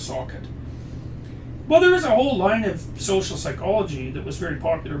wall socket. Well, there is a whole line of social psychology that was very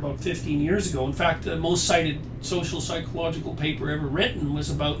popular about 15 years ago. In fact, the most cited social psychological paper ever written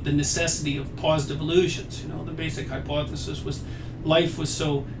was about the necessity of positive illusions. The basic hypothesis was life was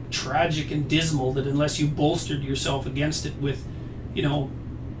so tragic and dismal that unless you bolstered yourself against it with,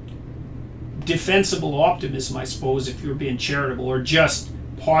 defensible optimism, I suppose, if you're being charitable, or just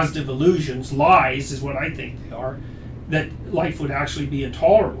positive illusions, lies is what I think they are, that life would actually be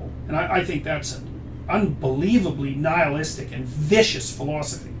intolerable. And I think that's an unbelievably nihilistic and vicious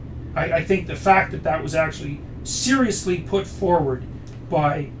philosophy. I think the fact that was actually seriously put forward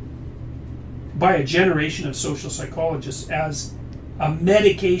by a generation of social psychologists as a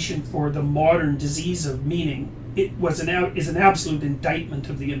medication for the modern disease of meaning, is an absolute indictment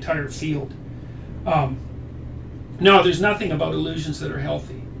of the entire field. No, there's nothing about illusions that are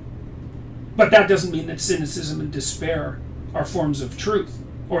healthy. But that doesn't mean that cynicism and despair are forms of truth,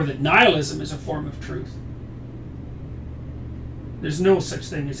 or that nihilism is a form of truth. There's no such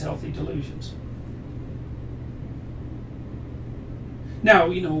thing as healthy delusions.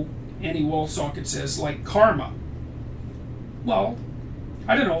 Now, any wall socket says, like karma. Well,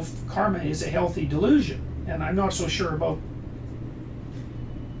 I don't know if karma is a healthy delusion, and I'm not so sure about.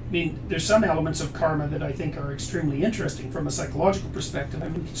 I mean, there's some elements of karma that I think are extremely interesting from a psychological perspective,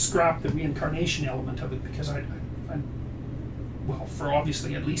 and we can scrap the reincarnation element of it, because for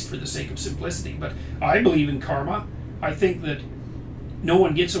obviously, at least for the sake of simplicity, but I believe in karma. I think that no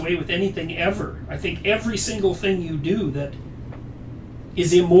one gets away with anything ever. I think every single thing you do that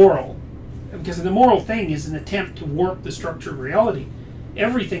is immoral, because an immoral thing is an attempt to warp the structure of reality.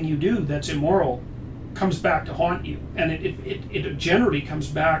 Everything you do that's immoral comes back to haunt you, and it generally comes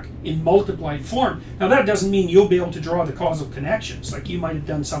back in multiplied form. Now that doesn't mean you'll be able to draw the causal connections. Like you might have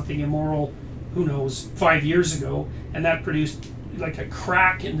done something immoral, who knows, 5 years ago, and that produced like a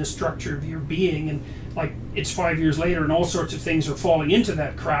crack in the structure of your being, and like it's 5 years later and all sorts of things are falling into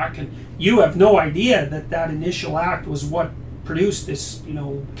that crack, and you have no idea that that initial act was what produced this, you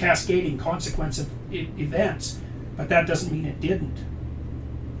know, cascading consequence of events. But that doesn't mean it didn't.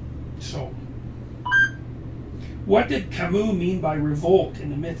 So, what did Camus mean by revolt in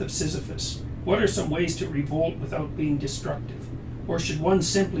the myth of Sisyphus? What are some ways to revolt without being destructive? Or should one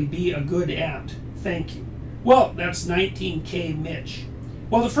simply be a good ant? Thank you. Well, that's 19K Mitch.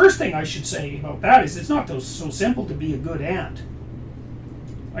 Well, the first thing I should say about that is it's not so simple to be a good ant.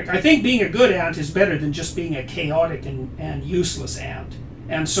 Like, I think being a good ant is better than just being a chaotic and useless ant.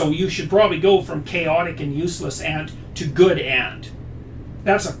 And so you should probably go from chaotic and useless ant to good ant.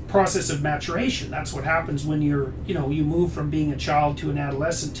 That's a process of maturation. That's what happens when you move from being a child to an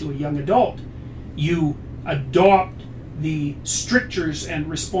adolescent to a young adult. You adopt the strictures and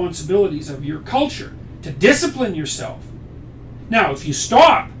responsibilities of your culture to discipline yourself. Now, if you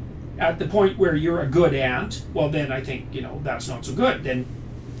stop at the point where you're a good ant, well, then I think, that's not so good. Then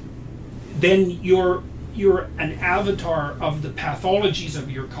you're an avatar of the pathologies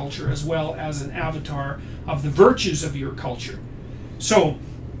of your culture as well as an avatar of the virtues of your culture. So,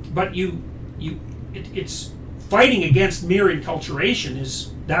 but it's fighting against mere enculturation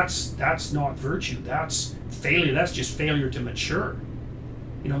that's not virtue. That's failure. That's just failure to mature.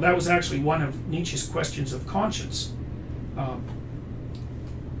 That was actually one of Nietzsche's questions of conscience.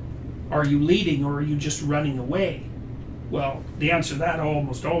 Are you leading or are you just running away? Well, the answer to that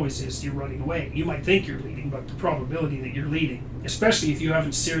almost always is you're running away. You might think you're leading, but the probability that you're leading, especially if you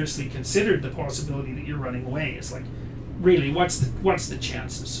haven't seriously considered the possibility that you're running away, is like, really, what's the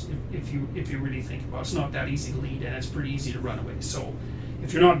chances if you really think about it? It's not that easy to lead, and it's pretty easy to run away. So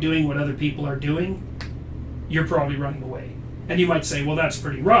if you're not doing what other people are doing, you're probably running away. And you might say, well, that's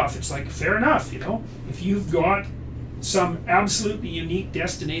pretty rough. It's like, fair enough, if you've got some absolutely unique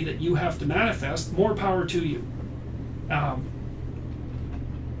destiny that you have to manifest, more power to you.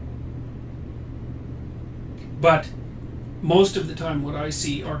 But most of the time what I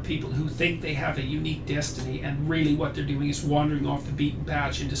see are people who think they have a unique destiny, and really what they're doing is wandering off the beaten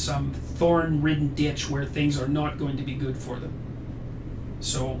path into some thorn-ridden ditch where things are not going to be good for them.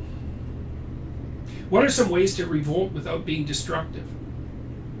 So, what are some ways to revolt without being destructive?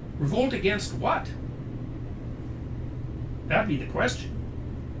 Revolt against what? That'd be the question.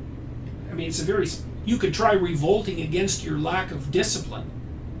 I mean, you could try revolting against your lack of discipline.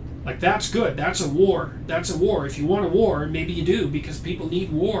 Like, that's good. That's a war. That's a war. If you want a war, maybe you do, because people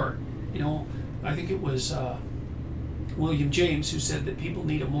need war. I think it was William James who said that people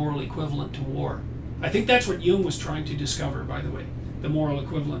need a moral equivalent to war. I think that's what Jung was trying to discover, by the way, the moral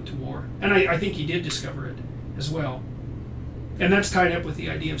equivalent to war. And I think he did discover it as well. And that's tied up with the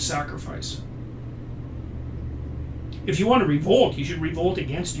idea of sacrifice. If you want to revolt, you should revolt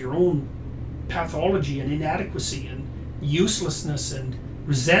against your own pathology and inadequacy and uselessness and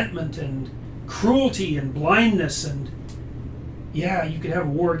resentment and cruelty and blindness, and yeah, you could have a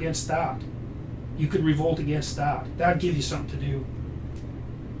war against that. You could revolt against that. That'd give you something to do.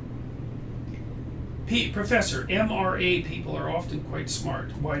 Professor, MRA people are often quite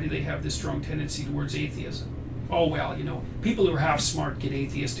smart. Why do they have this strong tendency towards atheism? Oh, well, people who are half smart get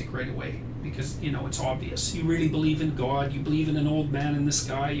atheistic right away because, it's obvious. You really believe in God. You believe in an old man in the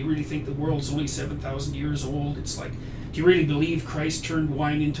sky. You really think the world's only 7,000 years old. It's like, do you really believe Christ turned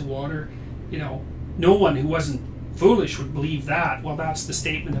wine into water? No one who wasn't foolish would believe that. Well, that's the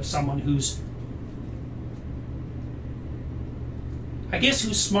statement of someone who's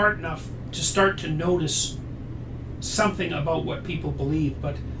smart enough to start to notice something about what people believe,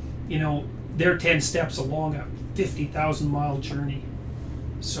 but, they're 10 steps along a 50,000-mile journey.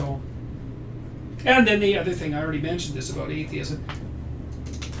 So, and then the other thing, I already mentioned this about atheism.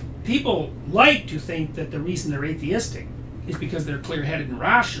 People like to think that the reason they're atheistic is because they're clear-headed and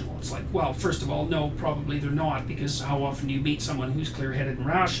rational. It's like, well, first of all, no, probably they're not, because how often do you meet someone who's clear-headed and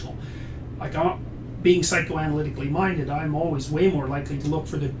rational? Like, being psychoanalytically minded, I'm always way more likely to look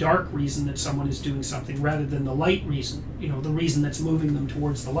for the dark reason that someone is doing something rather than the light reason, the reason that's moving them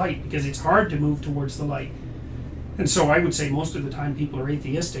towards the light, because it's hard to move towards the light. And so I would say most of the time people are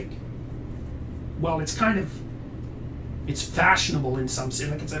atheistic. Well, it's fashionable in some sense.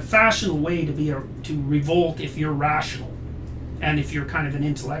 Like, it's a fashionable way to revolt if you're rational and if you're kind of an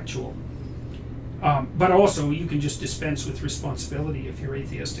intellectual. But also, you can just dispense with responsibility if you're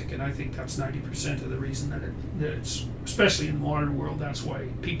atheistic, and I think that's 90% of the reason that it's, especially in the modern world, that's why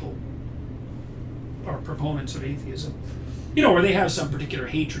people are proponents of atheism. You know, or they have some particular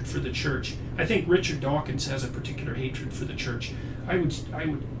hatred for the church. I think Richard Dawkins has a particular hatred for the church.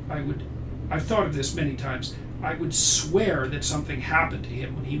 I've thought of this many times. I would swear that something happened to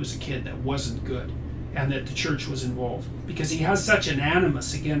him when he was a kid that wasn't good, and that the church was involved, because he has such an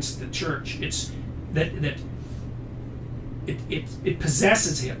animus against the church. It's that it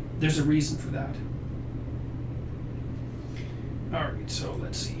possesses him. There's a reason for that. All right, so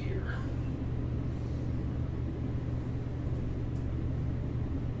let's see here.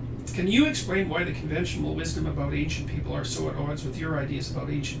 Can you explain why the conventional wisdom about ancient people are so at odds with your ideas about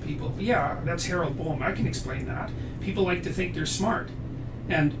ancient people? Yeah, that's Harold Bohm. I can explain that. People like to think they're smart,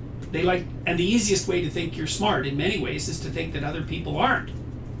 and the easiest way to think you're smart in many ways is to think that other people aren't.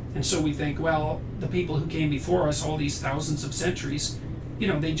 And so we think, well, the people who came before us all these thousands of centuries, you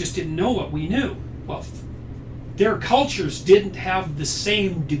know, they just didn't know what we knew. Well, their cultures didn't have the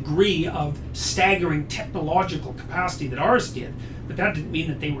same degree of staggering technological capacity that ours did, but that didn't mean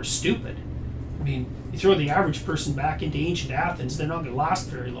that they were stupid. I mean, you throw the average person back into ancient Athens, they're not going to last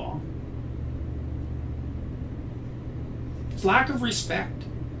very long. It's lack of respect.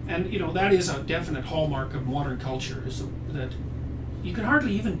 And, you know, that is a definite hallmark of modern culture, is that you can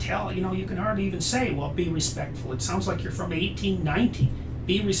hardly even tell, you know, you can hardly even say, well, be respectful. It sounds like you're from 1890.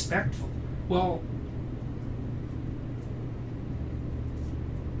 Be respectful. Well,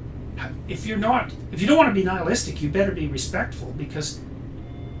 if you don't want to be nihilistic, you better be respectful, because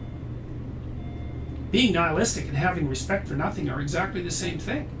being nihilistic and having respect for nothing are exactly the same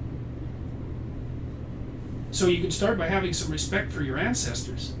thing. So you can start by having some respect for your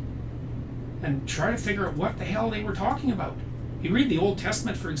ancestors and try to figure out what the hell they were talking about. You read the Old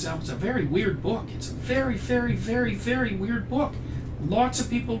Testament, for example. It's a very weird book. It's a very, very, very, very weird book. Lots of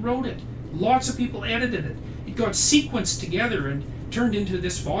people wrote it. Lots of people edited it. It got sequenced together and turned into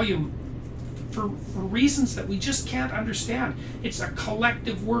this volume for reasons that we just can't understand. It's a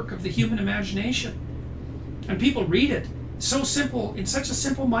collective work of the human imagination. And people read it so simple, in such a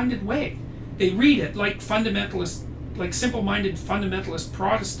simple-minded way. They read it like fundamentalists, like simple-minded fundamentalist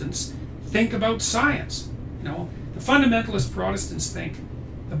Protestants think about science. You know, the fundamentalist Protestants think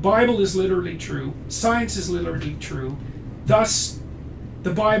the Bible is literally true, science is literally true, thus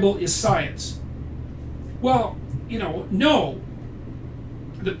the Bible is science. Well, you know, no,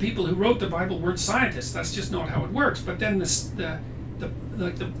 the people who wrote the Bible weren't scientists. That's just not how it works. But then the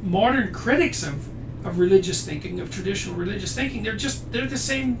modern critics of religious thinking, of traditional religious thinking, they're the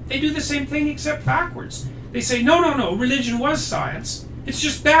same. They do the same thing except backwards. They say, no, religion was science. It's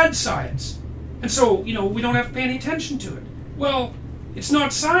just bad science. And so, you know, we don't have to pay any attention to it. Well, it's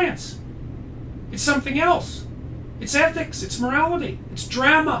not science. It's something else. It's ethics, it's morality, it's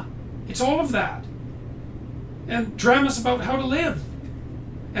drama. It's all of that. And drama's about how to live.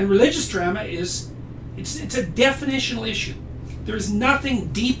 And religious drama it's a definitional issue. There is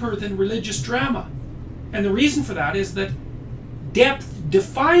nothing deeper than religious drama. And the reason for that is that depth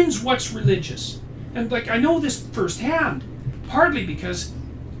defines what's religious. And like, I know this firsthand, partly because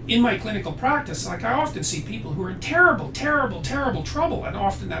in my clinical practice, like, I often see people who are in terrible, terrible, terrible trouble, and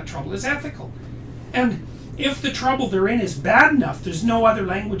often that trouble is ethical. And if the trouble they're in is bad enough, there's no other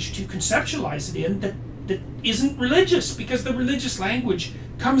language to conceptualize it in that isn't religious, because the religious language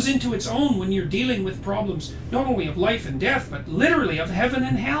comes into its own when you're dealing with problems not only of life and death, but literally of heaven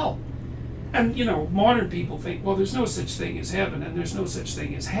and hell. And, you know, modern people think, well, there's no such thing as heaven and there's no such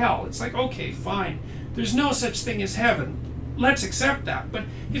thing as hell. It's like, okay, fine, there's no such thing as heaven. Let's accept that. But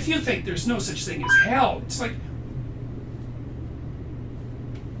if you think there's no such thing as hell, it's like,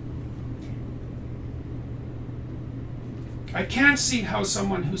 I can't see how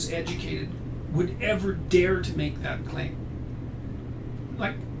someone who's educated would ever dare to make that claim.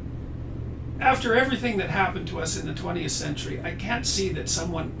 Like, after everything that happened to us in the 20th century, I can't see that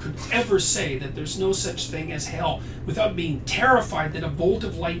someone could ever say that there's no such thing as hell without being terrified that a bolt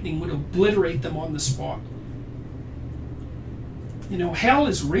of lightning would obliterate them on the spot. You know, hell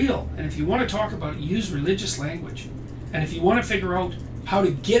is real, and if you want to talk about it, use religious language. And if you want to figure out how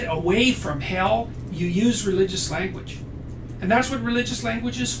to get away from hell, you use religious language. And that's what religious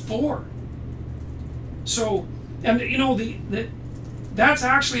language is for. So, and you know, that's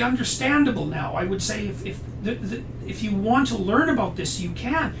actually understandable now. I would say if you want to learn about this, you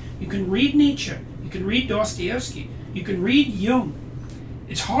can. You can read Nietzsche. You can read Dostoevsky. You can read Jung.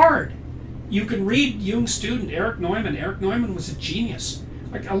 It's hard. You can read Jung's student, Erich Neumann. Erich Neumann was a genius.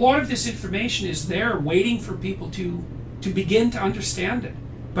 Like, a lot of this information is there waiting for people to begin to understand it.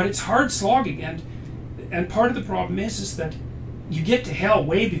 But it's hard slogging, and part of the problem is that you get to hell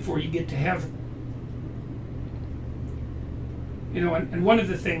way before you get to heaven. You know, and one of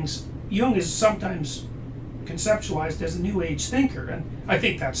the things Jung is sometimes conceptualized as a New Age thinker, and I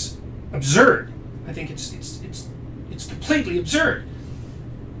think that's absurd. I think it's completely absurd.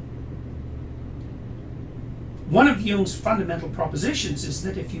 One of Jung's fundamental propositions is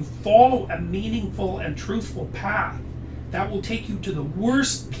that if you follow a meaningful and truthful path, that will take you to the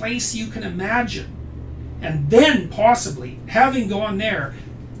worst place you can imagine. And then possibly, having gone there,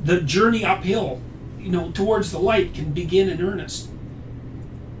 the journey uphill, towards the light can begin in earnest.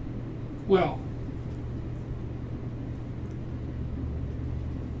 Well,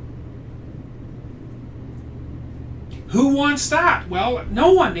 who wants that? Well,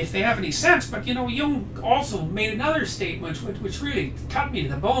 no one, if they have any sense. But Jung also made another statement which really cut me to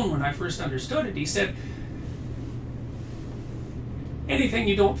the bone when I first understood it. He said, anything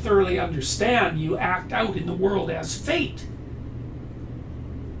you don't thoroughly understand, you act out in the world as fate.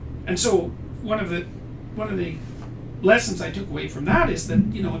 And so one of the lessons I took away from that is that,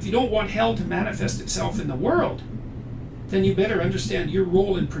 if you don't want hell to manifest itself in the world, then you better understand your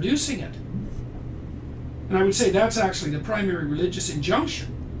role in producing it. And I would say that's actually the primary religious injunction.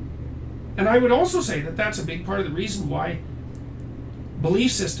 And I would also say that that's a big part of the reason why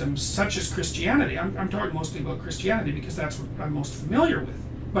belief systems such as Christianity, I'm talking mostly about Christianity because that's what I'm most familiar with,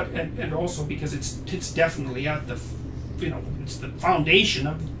 but and also because it's definitely at the, it's the foundation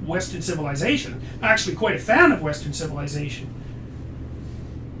of Western civilization. I'm actually quite a fan of Western civilization.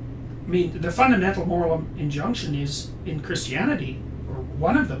 I mean, the fundamental moral injunction is in Christianity, or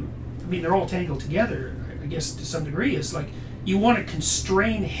one of them, I mean, they're all tangled together, I guess to some degree, is like you want to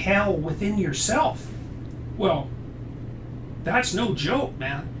constrain hell within yourself. Well, that's no joke,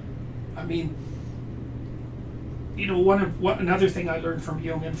 man. I mean, another thing I learned from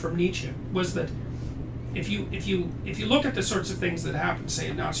Jung and from Nietzsche was that if you look at the sorts of things that happened, say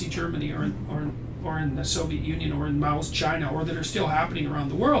in Nazi Germany or in the Soviet Union or in Mao's China, or that are still happening around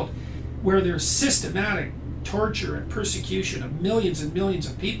the world, where there's systematic torture and persecution of millions and millions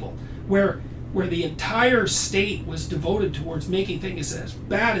of people, where the entire state was devoted towards making things as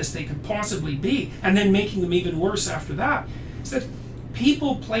bad as they could possibly be, and then making them even worse after that, is that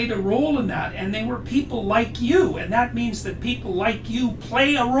people played a role in that, and they were people like you, and that means that people like you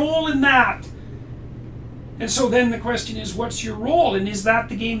play a role in that. And so then the question is, what's your role, and is that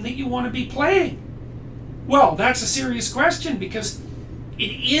the game that you want to be playing? Well, that's a serious question, because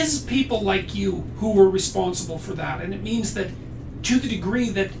it is people like you who were responsible for that, and it means that to the degree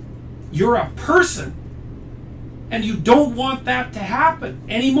that you're a person and you don't want that to happen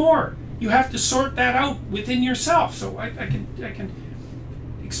anymore, you have to sort that out within yourself. So I can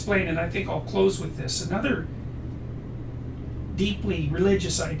explain, and I think I'll close with this. Another deeply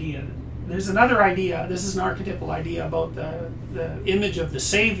religious idea. There's another idea, this is an archetypal idea about the image of the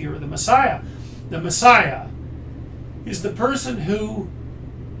Savior, the Messiah. The Messiah is the person who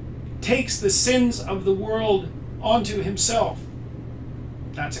takes the sins of the world onto himself.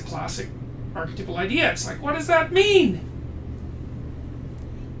 That's a classic archetypal idea. It's like, what does that mean?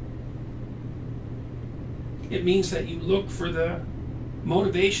 It means that you look for the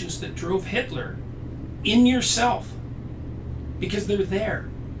motivations that drove Hitler in yourself, because they're there.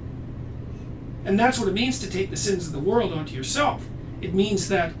 And that's what it means to take the sins of the world onto yourself. It means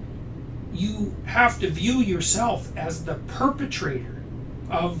that you have to view yourself as the perpetrator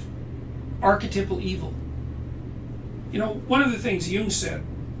of archetypal evil. One of the things Jung said,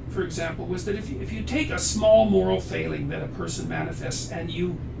 for example, was that if you take a small moral failing that a person manifests and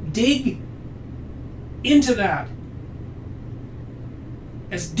you dig into that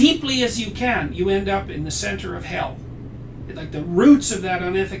as deeply as you can, you end up in the center of hell. Like the roots of that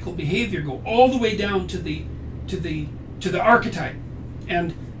unethical behavior go all the way down to the archetype.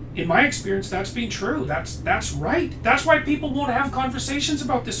 And in my experience, that's been true. That's right. That's why people won't have conversations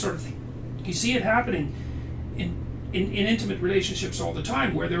about this sort of thing. You see it happening in intimate relationships all the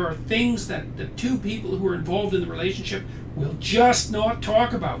time, where there are things that the two people who are involved in the relationship will just not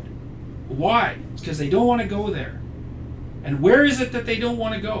talk about. Why? It's because they don't want to go there. And where is it that they don't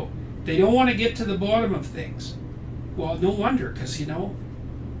want to go? They don't want to get to the bottom of things. Well, no wonder, because,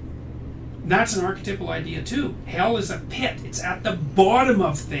 that's an archetypal idea too. Hell is a pit. It's at the bottom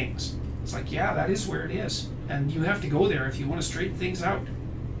of things. It's like, yeah, that is where it is. And you have to go there if you want to straighten things out.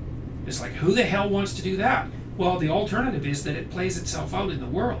 It's like, who the hell wants to do that? Well, the alternative is that it plays itself out in the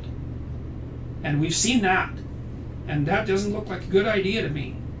world. And we've seen that. And that doesn't look like a good idea to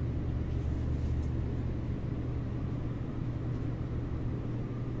me.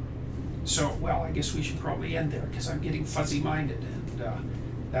 So, well, I guess we should probably end there, because I'm getting fuzzy-minded, and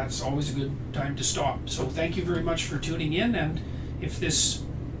that's always a good time to stop. So thank you very much for tuning in, and if this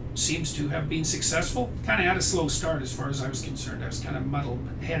seems to have been successful. Kind of had a slow start as far as I was concerned. I was kind of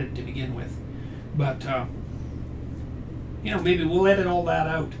muddle-headed to begin with. But, maybe we'll edit all that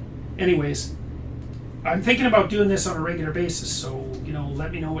out. Anyways, I'm thinking about doing this on a regular basis, so,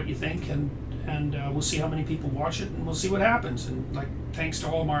 let me know what you think, and we'll see how many people watch it, and we'll see what happens. And, thanks to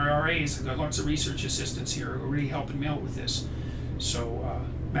all my RAs, I've got lots of research assistants here who are really helping me out with this. So,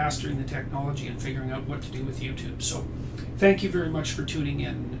 mastering the technology and figuring out what to do with YouTube. So, thank you very much for tuning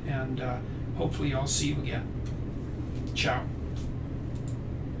in, and hopefully I'll see you again. Ciao.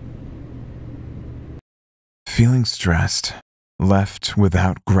 Feeling stressed, left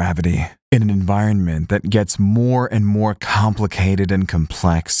without gravity, in an environment that gets more and more complicated and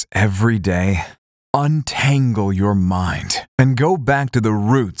complex every day? Untangle your mind and go back to the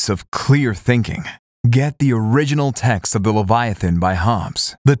roots of clear thinking. Get the original text of the Leviathan by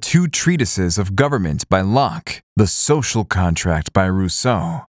Hobbes, the 2 treatises of government by Locke, the social contract by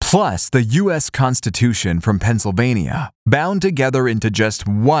Rousseau, plus the U.S. Constitution from Pennsylvania, bound together into just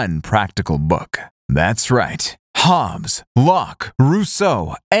one practical book. That's right. Hobbes, Locke,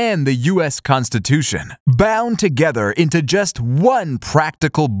 Rousseau, and the U.S. Constitution, bound together into just one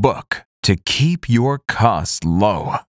practical book to keep your costs low.